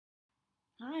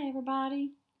Hi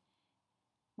everybody,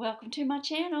 welcome to my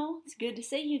channel. It's good to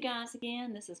see you guys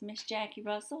again. This is Miss Jackie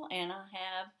Russell and I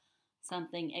have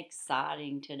something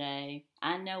exciting today.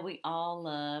 I know we all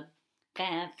love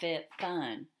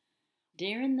FABFITFUN.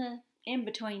 During the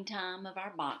in-between time of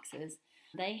our boxes,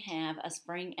 they have a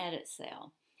spring edit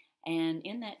sale, and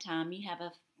in that time you have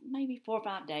maybe 4 or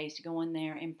 5 days to go in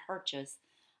there and purchase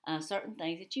certain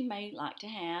things that you may like to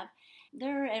have.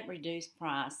 They're at reduced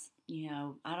price.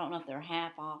 I don't know if they're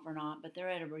half off or not, but they're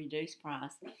at a reduced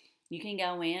price. You can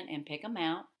go in and pick them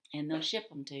out, and they'll ship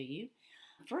them to you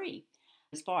free.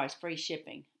 As far as free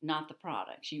shipping, not the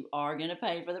products. You are going to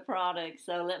pay for the products,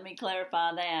 so let me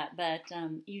clarify that. But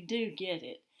you do get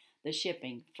it, the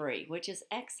shipping free, which is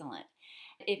excellent.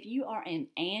 If you are an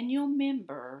annual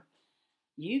member,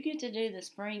 you get to do the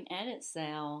spring edit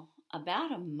sale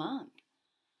about a month.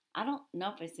 I don't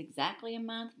know if it's exactly a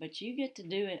month, but you get to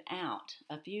do it out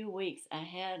a few weeks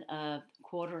ahead of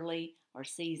quarterly or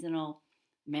seasonal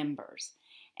members.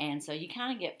 And so you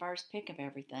kind of get first pick of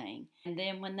everything. And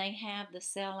then when they have the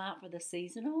sale out for the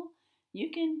seasonal, you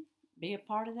can be a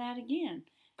part of that again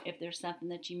if there's something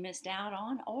that you missed out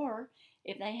on, or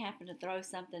if they happen to throw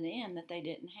something in that they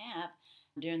didn't have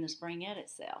during the spring edit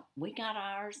sale. We got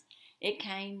ours. It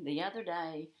came the other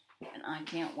day, and I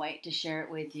can't wait to share it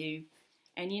with you.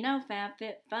 And you know,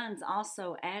 FABFITFUN's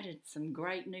also added some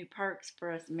great new perks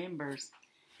for us members.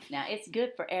 Now, it's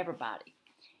good for everybody.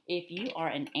 If you are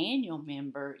an annual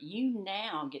member, you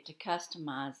now get to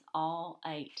customize all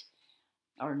 8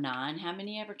 or 9, how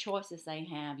many ever choices they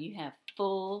have. You have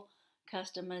full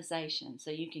customization,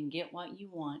 so you can get what you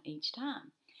want each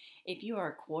time. If you are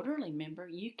a quarterly member,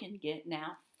 you can get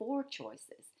now 4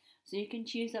 choices. So you can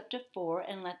choose up to 4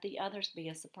 and let the others be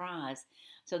a surprise.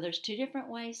 So there's 2 different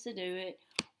ways to do it.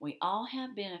 We all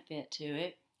have benefit to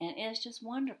it, and it's just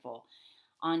wonderful.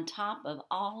 On top of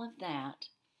all of that,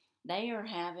 they are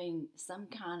having some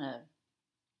kind of,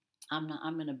 I'm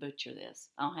going to butcher this.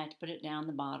 I'll have to put it down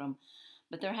the bottom.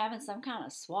 But they're having some kind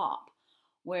of swap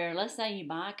where, let's say you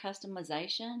buy a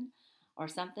customization or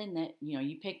something that,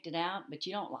 you picked it out, but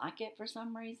you don't like it for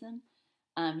some reason.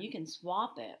 You can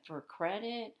swap it for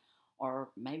credit, or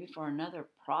maybe for another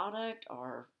product,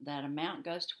 or that amount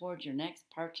goes towards your next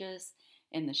purchase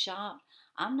in the shop.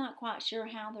 I'm not quite sure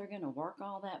how they're going to work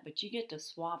all that, but you get to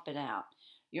swap it out.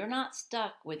 You're not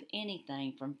stuck with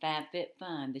anything from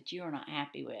FABFITFUN that you are not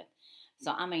happy with.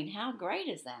 So, I mean, how great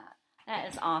is that?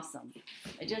 That is awesome.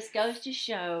 It just goes to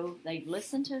show they've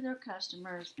listened to their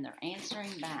customers and they're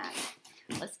answering back.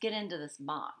 Let's get into this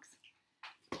box.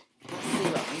 Let's see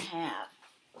what we have.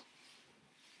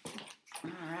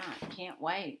 Alright, can't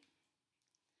wait.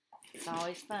 It's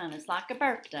always fun. It's like a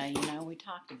birthday, we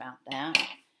talked about that.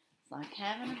 It's like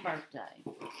having a birthday.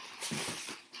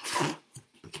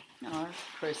 Or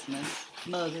Christmas,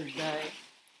 Mother's Day.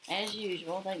 As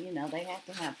usual, they have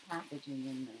to have packaging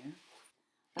in there.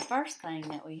 The first thing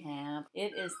that we have,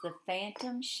 it is the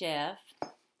Phantom Chef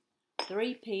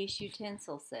 3-piece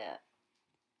utensil set.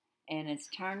 And it's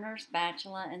Turner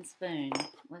spatula and spoon.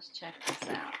 Let's check this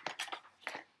out.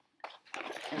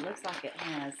 It looks like it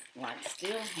has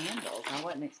steel handles. I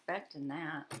wasn't expecting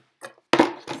that.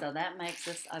 So that makes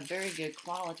this a very good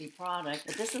quality product.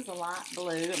 But this is a light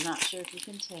blue. I'm not sure if you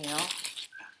can tell.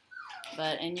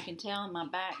 And you can tell in my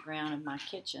background of my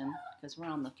kitchen, because we're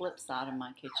on the flip side of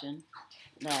my kitchen,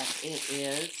 that it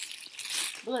is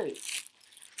blue.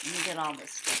 Let me get all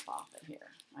this stuff off of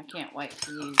here. I can't wait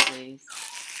to use these.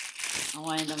 I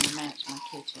wanted them to match my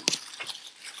kitchen.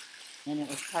 And it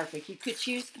was perfect. You could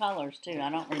choose colors too.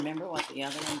 I don't remember what the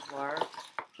other ones were.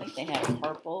 I think they had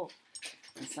purple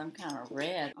and some kind of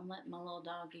red. I'm letting my little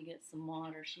doggie get some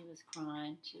water. She was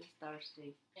crying. She was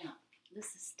thirsty. Yeah,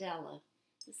 this is Stella.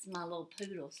 This is my little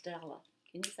poodle, Stella.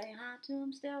 Can you say hi to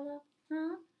him, Stella?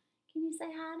 Huh? Can you say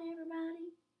hi to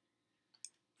everybody?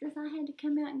 Since I had to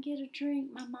come out and get a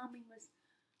drink, my mommy was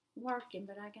working,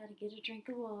 but I got to get a drink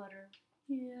of water.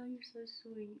 Yeah, you're so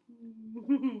sweet.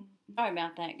 Sorry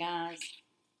about that, guys.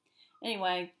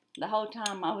 Anyway, the whole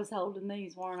time I was holding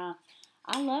these, weren't I?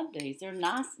 I love these. They're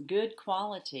nice, good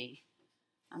quality.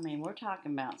 I mean, we're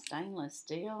talking about stainless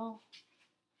steel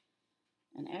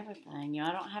and everything.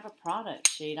 I don't have a product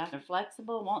sheet. They're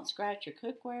flexible, won't scratch your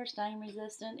cookware, stain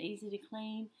resistant, easy to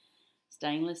clean,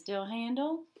 stainless steel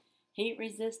handle, heat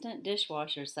resistant,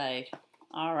 dishwasher safe.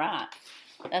 All right.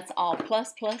 That's all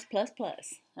plus, plus, plus,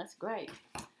 plus. That's great.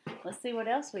 Let's see what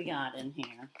else we got in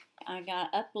here. I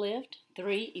got Uplift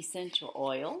 3 essential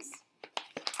oils.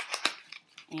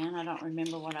 And I don't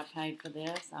remember what I paid for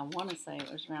this. I want to say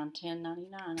it was around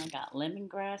 $10.99. I got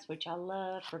lemongrass, which I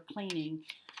love for cleaning.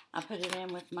 I put it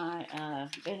in with my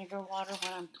vinegar water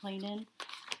when I'm cleaning.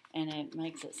 and it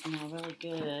makes it smell really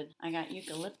good. I got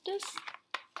eucalyptus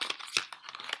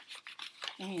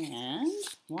and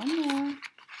one more.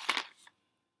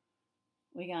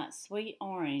 We got sweet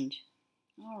orange.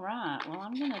 All right, well,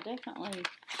 I'm going to definitely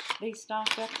be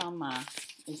stocked up on my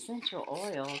essential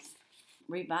oils.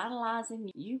 Revitalizing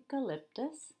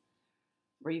eucalyptus,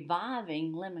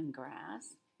 reviving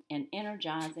lemongrass, and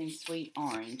energizing sweet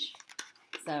orange.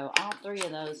 So all three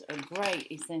of those are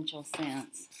great essential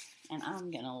scents, and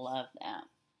I'm going to love that.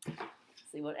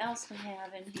 Let's see what else we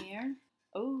have in here.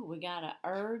 Oh, we got a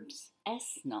herbs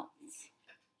essence.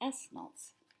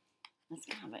 Essence. That's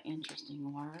kind of an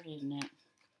interesting word, isn't it?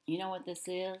 You know what this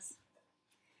is?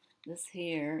 This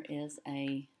here is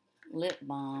a lip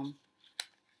balm.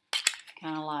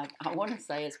 Kind of like, I want to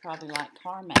say it's probably like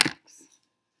Carmax,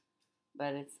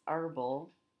 but it's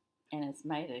herbal, and it's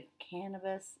made of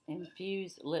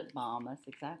cannabis-infused lip balm. That's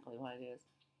exactly what it is.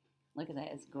 Look at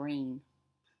that, it's green.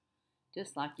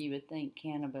 Just like you would think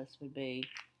cannabis would be.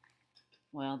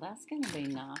 Well, that's going to be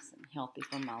nice and healthy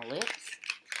for my lips,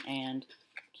 and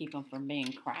keep them from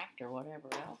being cracked or whatever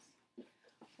else.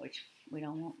 Which, we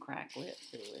don't want cracked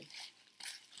lips, do we?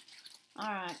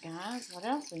 Alright guys, what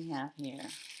else we have here?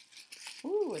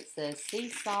 Ooh, it says sea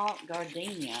salt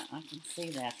gardenia. I can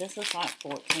see that. This is like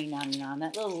 $14.99.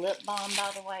 That little lip balm, by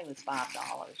the way, was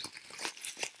 $5.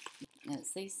 And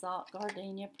it's sea salt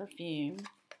gardenia perfume.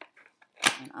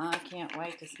 And I can't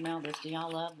wait to smell this. Do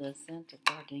y'all love the scent of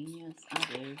gardenias? I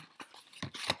do.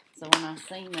 So when I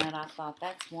seen that, I thought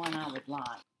that's one I would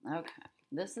like. Okay,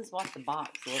 this is what the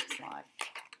box looks like.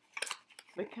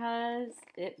 Because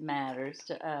it matters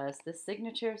to us, the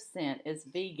signature scent is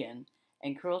vegan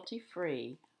and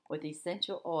cruelty-free with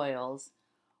essential oils.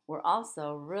 We're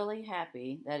also really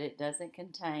happy that it doesn't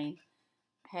contain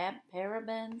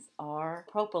parabens or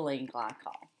propylene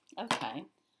glycol. Okay,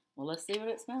 well, let's see what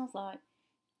it smells like.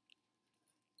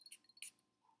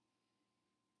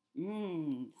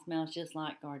 Smells just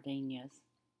like gardenias.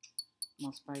 I'm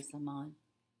going to spray some on.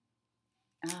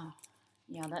 Oh,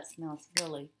 yeah, that smells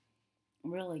really,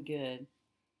 really good.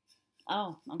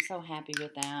 Oh, I'm so happy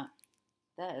with that.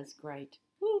 That is great.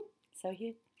 Woo, so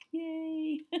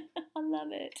yay. I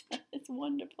love it. It's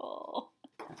wonderful.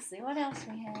 Let's see what else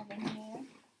we have in here.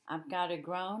 I've got a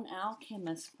Grown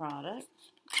Alchemist product.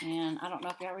 And I don't know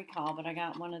if y'all recall, but I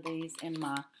got one of these in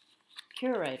my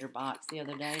curator box the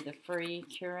other day, the free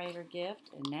curator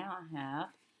gift, and now I have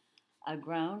a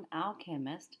Grown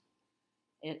Alchemist.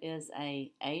 It is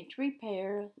a age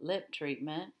repair lip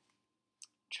treatment,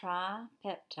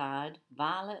 tripeptide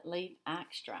violet leaf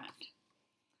extract.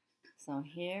 So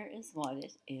here is what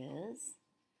it is,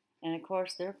 and of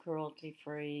course they're cruelty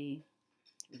free,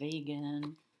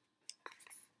 vegan.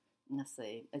 Let's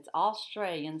see, it's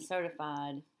Australian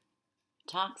certified,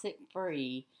 toxic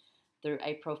free, through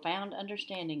a profound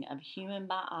understanding of human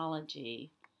biology,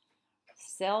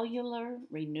 cellular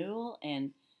renewal,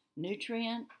 and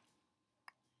nutrient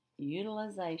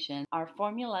utilization. Our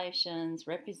formulations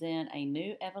represent a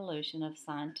new evolution of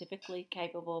scientifically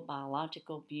capable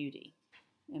biological beauty,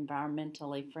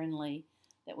 environmentally friendly,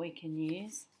 that we can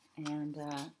use. And,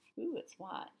 ooh, it's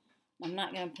white. I'm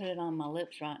not going to put it on my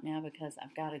lips right now because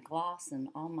I've got a gloss and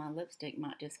all my lipstick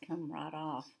might just come right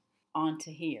off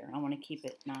onto here. I want to keep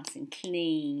it nice and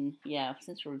clean. Yeah,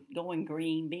 since we're going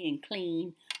green, being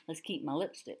clean, let's keep my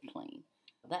lipstick clean.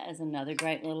 That is another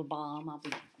great little balm I'll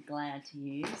be glad to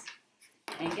use.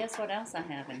 And guess what else I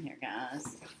have in here,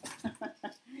 guys?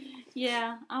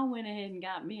 Yeah, I went ahead and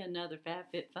got me another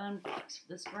FABFITFUN box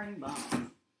for the spring box.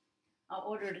 I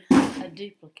ordered a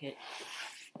duplicate.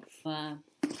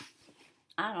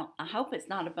 I hope it's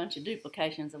not a bunch of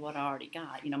duplications of what I already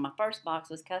got. You know, my first box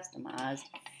was customized,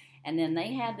 and then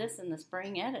they had this in the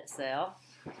spring edit sale.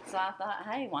 So I thought,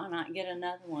 hey, why not get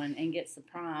another one and get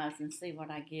surprised and see what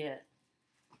I get.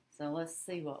 So let's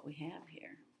see what we have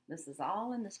here. This is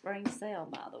all in the spring sale,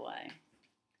 by the way.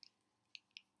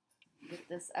 Get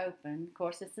this open. Of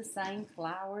course, it's the same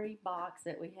flowery box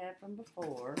that we had from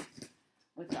before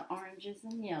with the oranges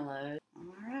and yellows.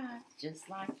 Alright, just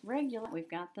like regular, we've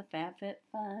got the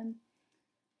FABFITFUN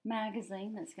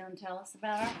magazine that's going to tell us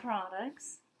about our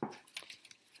products.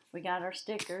 We got our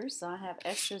stickers, so I have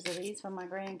extras of these for my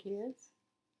grandkids.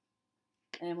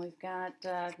 And we've got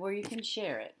where you can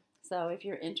share it. So if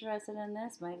you're interested in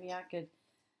this, maybe I could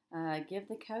give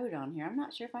the code on here. I'm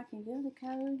not sure if I can give the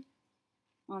code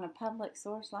on a public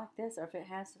source like this, or if it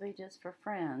has to be just for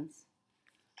friends.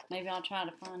 Maybe I'll try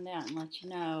to find out and let you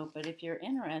know. But if you're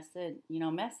interested, you know,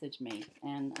 message me,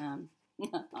 and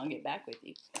I'll get back with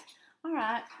you. All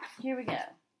right, here we go.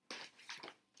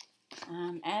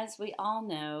 As we all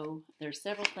know, there's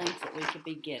several things that we could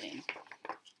be getting.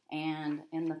 And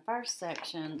in the first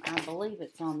section, I believe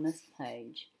it's on this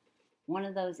page, one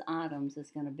of those items is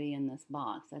going to be in this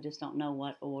box. I just don't know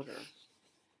what order.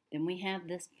 Then we have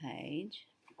this page.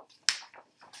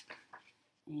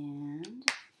 And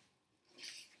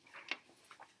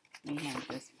we have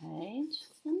this page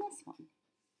and this one.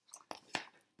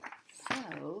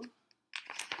 So,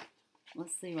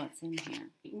 let's see what's in here.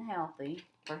 Eating healthy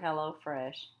for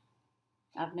HelloFresh.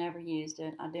 I've never used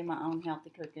it. I do my own healthy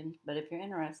cooking, but if you're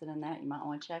interested in that, you might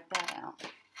want to check that out.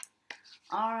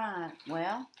 Alright,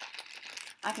 well,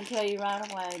 I can tell you right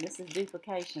away, this is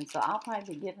duplication, so I'll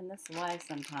probably be giving this away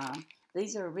sometime.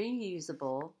 These are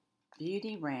reusable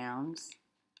beauty rounds,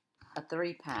 a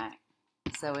 3-pack.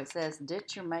 So it says,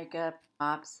 ditch your makeup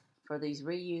pops for these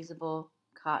reusable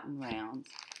cotton rounds.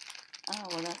 Oh,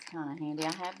 well, that's kind of handy.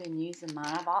 I have been using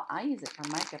mine. I use it for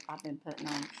makeup. I've been putting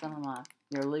on some of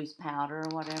your loose powder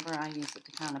or whatever. I use it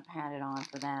to kind of pat it on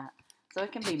for that. So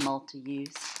it can be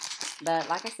multi-use. But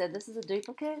like I said, this is a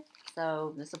duplicate.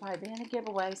 So this will probably be in a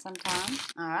giveaway sometime.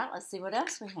 All right, let's see what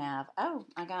else we have. Oh,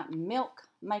 I got milk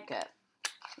makeup.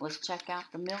 Let's check out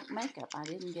the milk makeup. I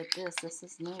didn't get this. This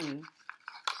is new.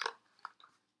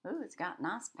 Ooh, it's got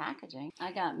nice packaging.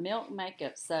 I got milk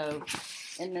makeup. So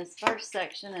in this first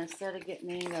section, instead of getting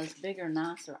any of those bigger,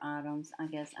 nicer items, I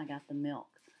guess I got the milk,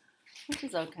 which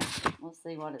is okay. We'll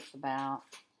see what it's about.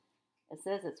 It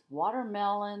says it's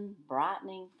watermelon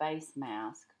brightening face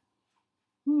mask.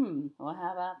 Well,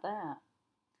 how about that?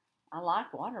 I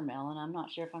like watermelon. I'm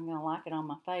not sure if I'm going to like it on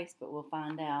my face, but we'll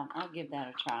find out. I'll give that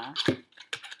a try.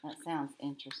 That sounds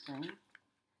interesting.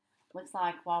 Looks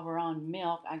like while we're on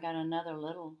milk, I got another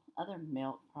other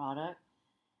milk product.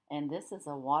 And this is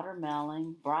a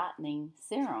watermelon brightening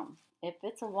serum. If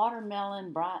it's a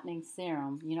watermelon brightening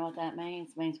serum, you know what that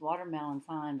means? It means watermelon's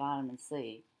high in vitamin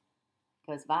C.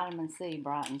 Because vitamin C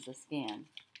brightens the skin.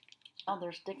 Oh,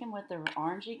 they're sticking with the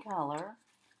orangey color.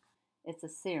 It's a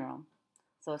serum.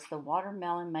 So it's the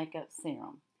watermelon makeup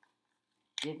serum.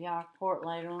 Give y'all a report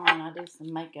later on. I do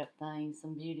some makeup things,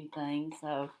 some beauty things.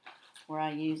 So where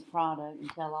I use product and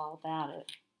tell all about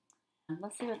it.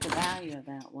 Let's see what the value of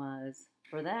that was.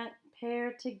 For that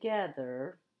pair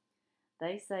together,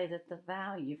 they say that the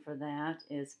value for that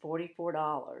is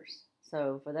 $44.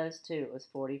 So for those two, it was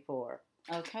 $44.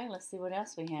 Okay, let's see what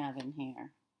else we have in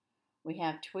here. We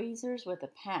have tweezers with a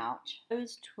pouch.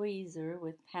 Those tweezer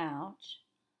with pouch.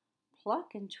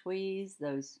 Pluck and tweeze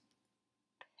those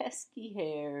pesky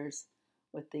hairs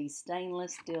with these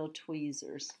stainless steel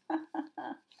tweezers.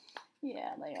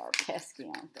 Yeah, they are pesky,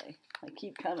 aren't they? They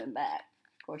keep coming back.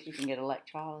 Of course, you can get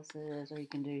electrolysis, or you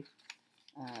can do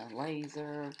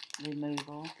laser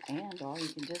removal, or you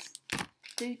can just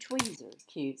do tweezers.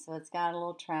 Cute. So it's got a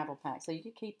little travel pack. So you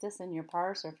could keep this in your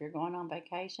purse, or if you're going on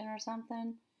vacation or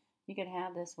something, you could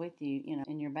have this with you,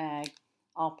 in your bag,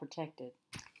 all protected.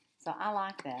 So I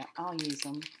like that. I'll use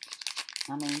them.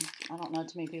 I mean, I don't know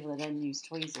too many people that don't use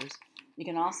tweezers. You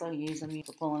can also use them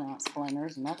for pulling out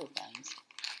splinters and other things.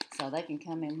 So they can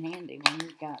come in handy when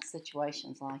you've got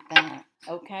situations like that.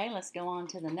 Okay, let's go on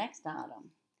to the next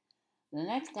item. The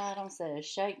next item says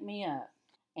Shake Me Up.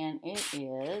 And it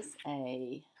is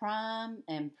a Prime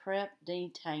and Prep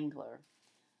Detangler.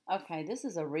 Okay, this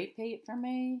is a repeat for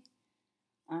me.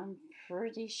 I'm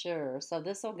pretty sure. So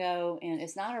this will go in.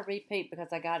 It's not a repeat because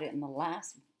I got it in the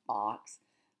last box.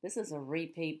 This is a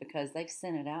repeat because they've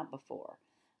sent it out before.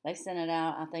 They sent it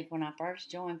out, I think, when I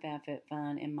first joined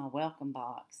FABFITFUN in my welcome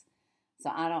box. So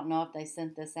I don't know if they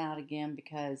sent this out again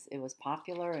because it was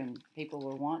popular and people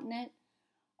were wanting it,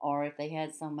 or if they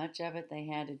had so much of it they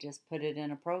had to just put it in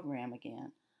a program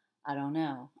again. I don't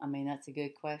know. I mean, that's a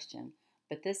good question.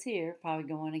 But this here probably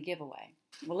going a giveaway.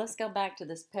 Well, let's go back to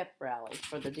this pep rally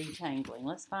for the detangling.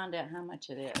 Let's find out how much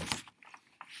it is.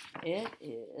 It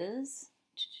is,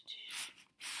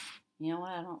 you know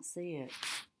what, I don't see it.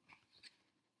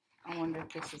 I wonder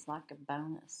if this is like a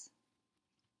bonus.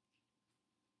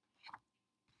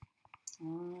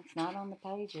 It's not on the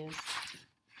pages.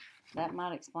 That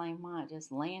might explain why it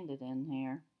just landed in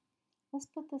here. Let's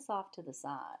put this off to the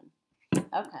side.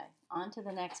 Okay, on to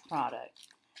the next product.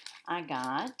 I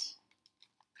got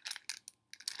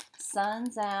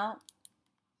Suns Out,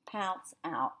 Pouts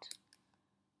Out.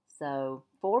 So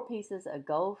 4 pieces of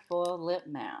gold foil lip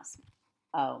mask.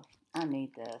 Oh, I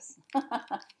need this.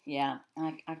 Yeah,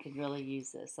 I could really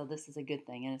use this. So this is a good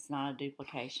thing, and it's not a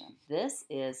duplication. This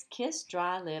is Kiss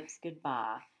Dry Lips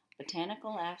Goodbye.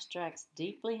 Botanical extracts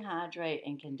deeply hydrate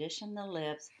and condition the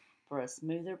lips for a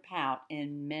smoother pout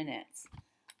in minutes.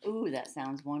 Ooh, that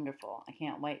sounds wonderful. I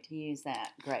can't wait to use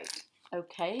that. Great.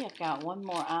 Okay, I've got one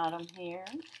more item here.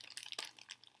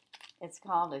 It's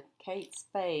called a Kate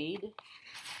Spade,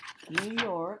 New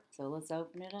York. So let's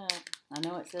open it up. I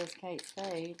know it says Kate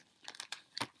Spade.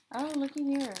 Oh, looky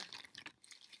here.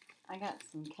 I got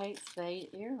some Kate Spade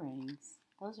earrings.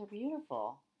 Those are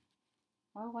beautiful.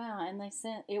 Oh, wow. And they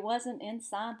sent, it wasn't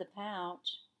inside the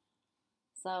pouch.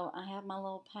 So I have my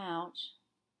little pouch.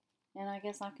 And I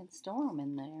guess I can store them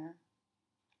in there.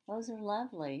 Those are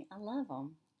lovely. I love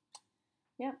them.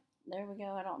 Yep, there we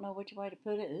go. I don't know which way to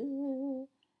put it. Ooh,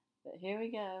 but here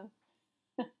we go.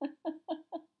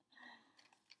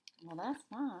 Well, that's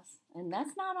nice. And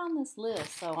that's not on this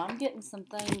list. So I'm getting some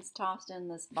things tossed in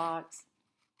this box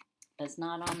that's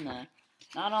not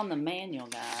on the manual,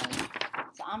 guys.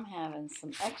 So I'm having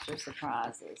some extra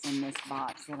surprises in this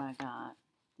box that I got.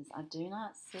 Because I do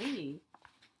not see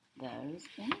those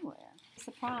anywhere.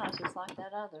 Surprise, just like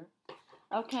that other.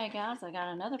 Okay, guys, I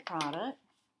got another product.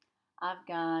 I've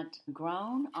got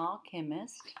Grown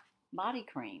Alchemist Body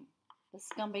Cream. This is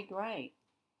going to be great.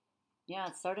 Yeah,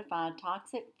 it's certified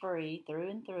toxic-free through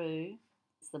and through.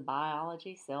 It's the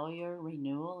biology, cellular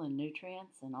renewal, and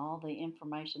nutrients, and all the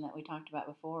information that we talked about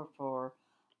before for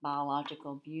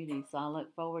biological beauty. So I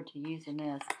look forward to using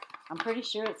this. I'm pretty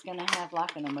sure it's going to have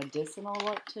like a medicinal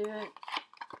look to it.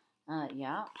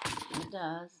 Yeah, it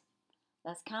does.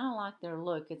 That's kind of like their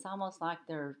look. It's almost like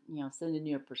they're, sending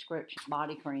you a prescription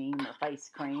body cream or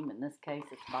face cream. In this case,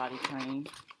 it's body cream.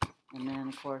 And then,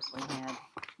 of course, we had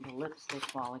the lipstick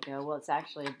a while ago. Well, it's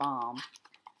actually a balm.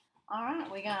 All right,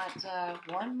 we got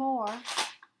one more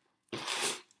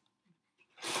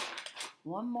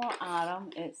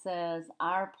item. It says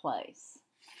Our Place.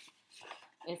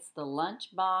 It's the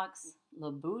Lunchbox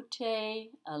Le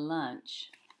Bouteille à Lunch.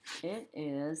 It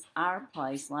is Our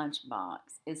Place lunchbox.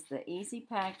 It's the easy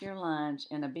pack your lunch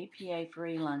in a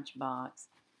BPA-free lunchbox.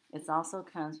 It also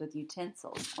comes with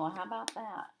utensils. Well, how about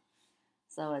that?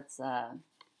 So it's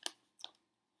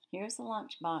here's the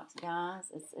lunchbox,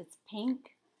 guys. It's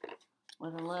pink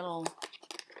with a little,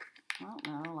 I don't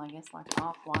know, I guess like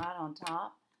off-white on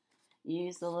top. You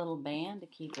use the little band to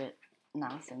keep it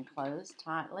nice and closed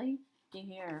tightly.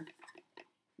 Here,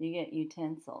 you get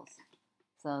utensils.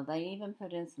 So they even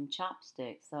put in some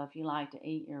chopsticks. So if you like to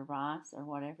eat your rice or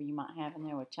whatever you might have in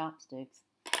there with chopsticks,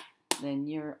 then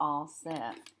you're all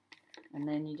set. And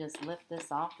then you just lift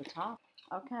this off the top.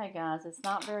 Okay, guys, it's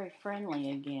not very friendly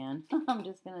again. I'm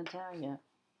just going to tell you.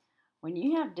 When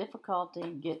you have difficulty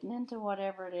getting into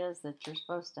whatever it is that you're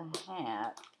supposed to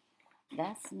have,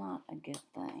 that's not a good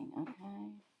thing,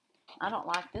 okay? I don't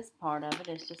like this part of it.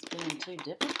 It's just being too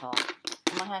difficult.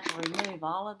 I'm going to have to remove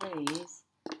all of these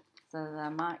so that I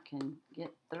might can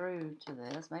get through to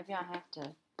this. Maybe I have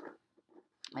to,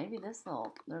 maybe this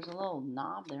little, there's a little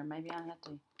knob there. Maybe I have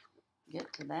to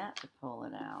get to that to pull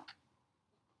it out.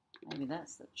 Maybe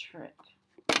that's the trick.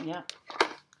 Yep.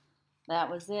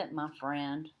 That was it, my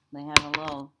friend. They have a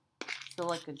little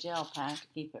silica gel pack to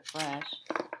keep it fresh.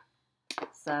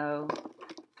 So,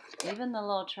 even the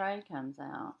little tray comes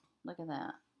out. Look at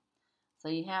that. So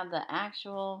you have the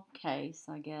actual case,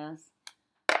 I guess.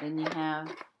 Then you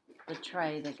have the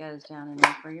tray that goes down in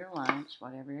there for your lunch,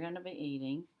 whatever you're going to be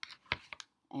eating.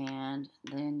 And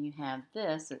then you have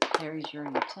this that carries your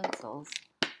utensils.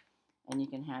 And you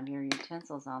can have your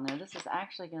utensils on there. This is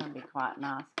actually going to be quite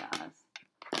nice, guys.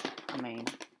 I mean,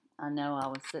 I know I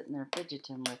was sitting there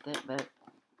fidgeting with it, but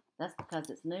that's because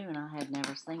it's new and I had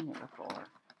never seen it before.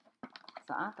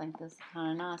 So I think this is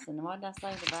kind of nice. And what did I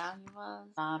say the value was?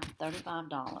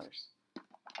 $35.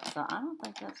 So I don't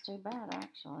think that's too bad,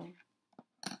 actually.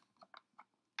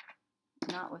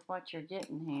 Not with what you're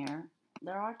getting here.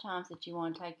 There are times that you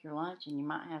want to take your lunch and you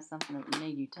might have something that you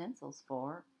need utensils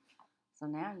for. So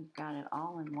now you've got it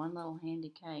all in one little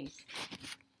handy case.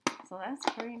 So that's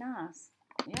pretty nice.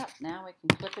 Yep, now we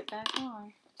can clip it back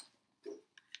on.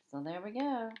 So there we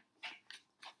go.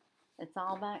 It's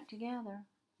all back together.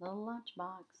 Little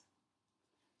lunchbox.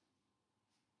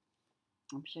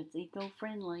 I'm sure it's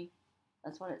eco-friendly.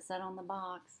 That's what it said on the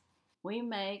box. We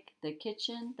make the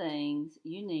kitchen things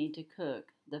you need to cook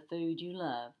the food you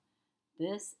love.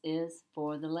 This is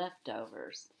for the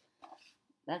leftovers.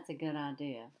 That's a good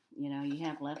idea. You know, you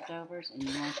have leftovers and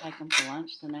you want to take them for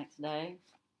lunch the next day.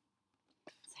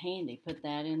 It's handy. Put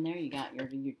that in there. You got your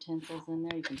utensils in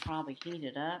there. You can probably heat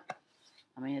it up.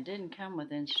 I mean, it didn't come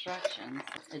with instructions.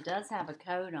 It does have a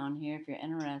code on here if you're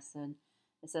interested.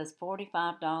 It says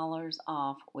 $45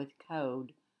 off with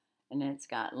code, and it's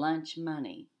got lunch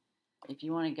money. If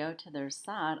you want to go to their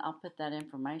site, I'll put that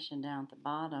information down at the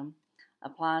bottom.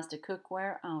 Applies to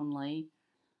cookware only.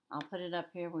 I'll put it up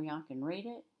here where y'all can read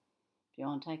it. If you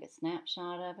want to take a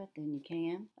snapshot of it, then you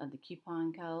can, of the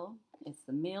coupon code. It's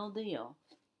the meal deal.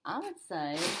 I would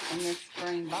say in this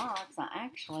spring box, I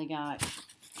actually got,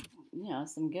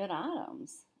 some good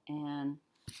items. And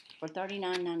for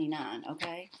 $39.99,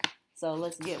 okay? So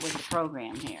let's get with the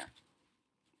program here.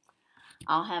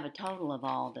 I'll have a total of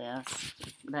all this.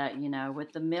 But,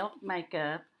 with the milk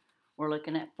makeup, we're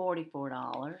looking at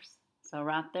 $44. So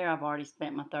right there, I've already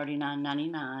spent my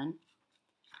 $39.99.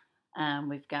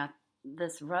 We've got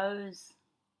this Rose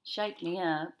Shake Me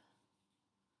Up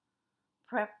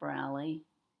Prep Rally.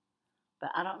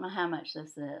 But I don't know how much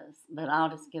this is. But I'll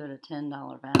just give it a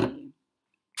 $10 value.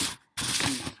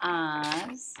 And the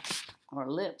eyes, or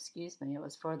lips, excuse me. It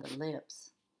was for the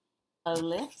lips. So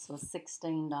lips was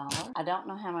 $16. I don't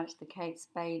know how much the Kate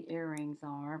Spade earrings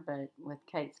are, but with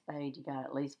Kate Spade, you got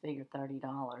at least figure $30.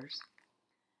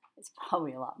 It's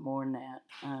probably a lot more than that,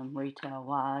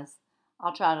 retail-wise.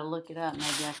 I'll try to look it up.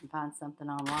 Maybe I can find something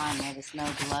online. Let us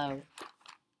know below.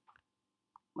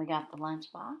 We got the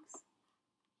lunchbox.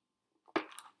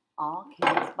 All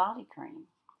Kids body cream.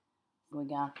 We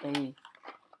got the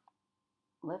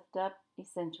Lift Up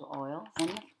essential oils and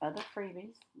the other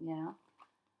freebies. Yeah.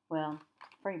 Well,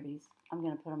 freebies. I'm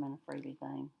going to put them in a freebie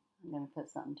thing. I'm going to put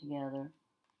something together.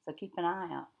 So keep an eye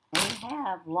out. We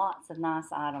have lots of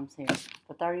nice items here.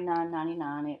 For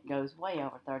 $39.99, it goes way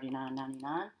over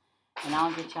 $39.99. And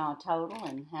I'll get y'all a total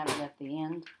and have it at the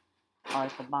end or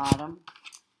at the bottom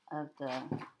of the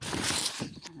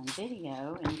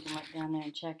video. And you can look down there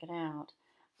and check it out.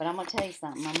 But I'm going to tell you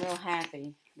something. I'm real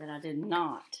happy that I did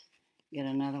not get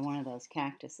another one of those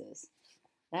cactuses.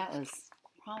 That was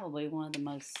probably one of the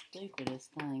most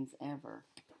stupidest things ever.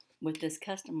 With this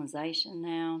customization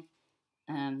now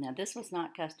this was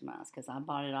not customized because I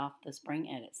bought it off the spring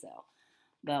edit sale.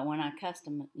 But when I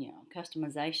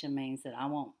customization means that I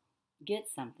won't get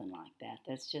something like that.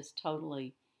 That's just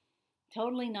totally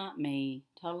not me.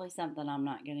 Totally something I'm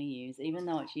not going to use, even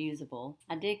though it's usable.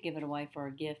 I did give it away for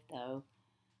a gift though.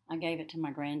 I gave it to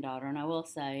my granddaughter, and I will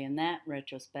say in that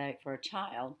retrospect for a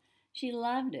child, she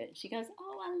loved it. She goes,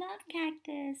 "Oh, I love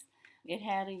cactus." It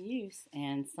had a use,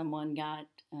 and someone got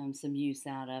some use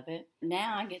out of it.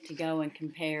 Now I get to go and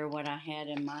compare what I had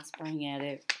in my spring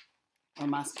edit or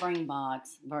my spring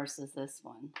box versus this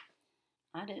one.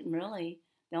 The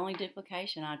only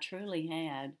duplication I truly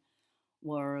had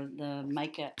were the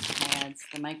makeup pads,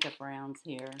 the makeup rounds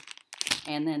here.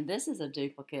 And then this is a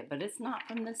duplicate, but it's not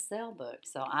from this sale book,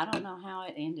 so I don't know how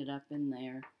it ended up in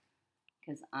there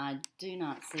because I do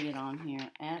not see it on here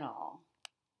at all.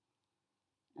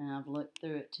 And I've looked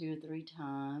through it 2 or 3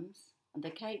 times.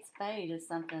 The Kate Spade is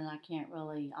something I can't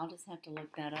really, I'll just have to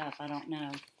look that up. I don't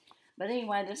know. But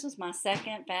anyway, this was my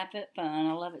second FABFITFUN.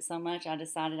 I love it so much, I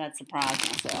decided I'd surprise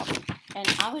myself. And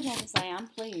I would have to say I'm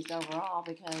pleased overall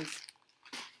because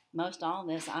most all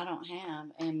this I don't have,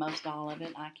 and most all of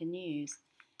it I can use.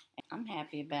 I'm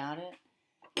happy about it.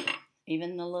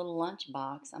 Even the little lunch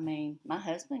box. I mean, my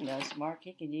husband goes to work.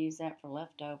 He could use that for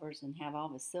leftovers and have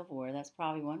all his silverware. That's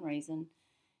probably one reason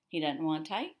he doesn't want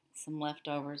to take some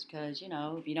leftovers because,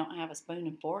 if you don't have a spoon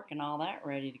and fork and all that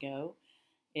ready to go,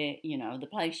 the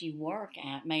place you work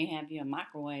at may have you a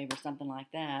microwave or something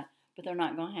like that, but they're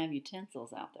not going to have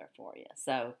utensils out there for you.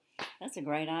 So that's a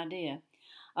great idea.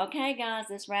 Okay, guys,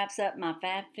 this wraps up my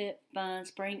FABFITFUN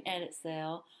Spring Edit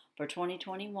sale for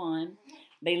 2021.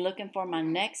 Be looking for my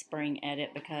next Spring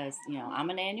Edit because, I'm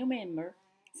an annual member.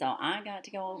 So I got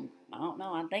to go, I don't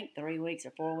know, I think 3 weeks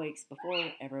or 4 weeks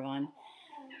before everyone.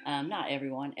 Not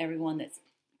everyone. Everyone that's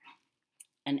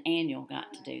an annual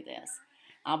got to do this.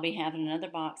 I'll be having another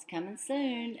box coming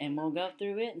soon, and we'll go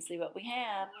through it and see what we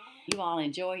have. You all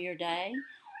enjoy your day.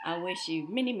 I wish you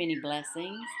many, many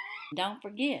blessings. Don't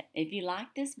forget, if you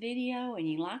like this video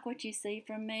and you like what you see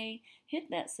from me, hit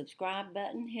that subscribe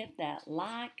button, hit that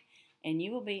like, and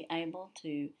you will be able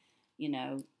to,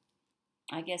 and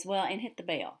hit the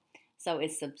bell. So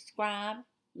it's subscribe,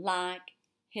 like,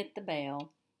 hit the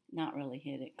bell. Not really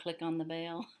hit it. Click on the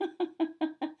bell.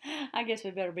 I guess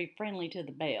we better be friendly to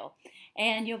the bell.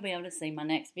 And you'll be able to see my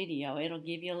next video. It'll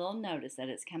give you a little notice that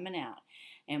it's coming out.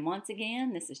 And once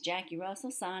again, this is Jackie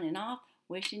Russell signing off,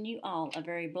 wishing you all a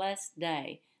very blessed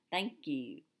day. Thank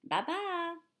you. Bye-bye.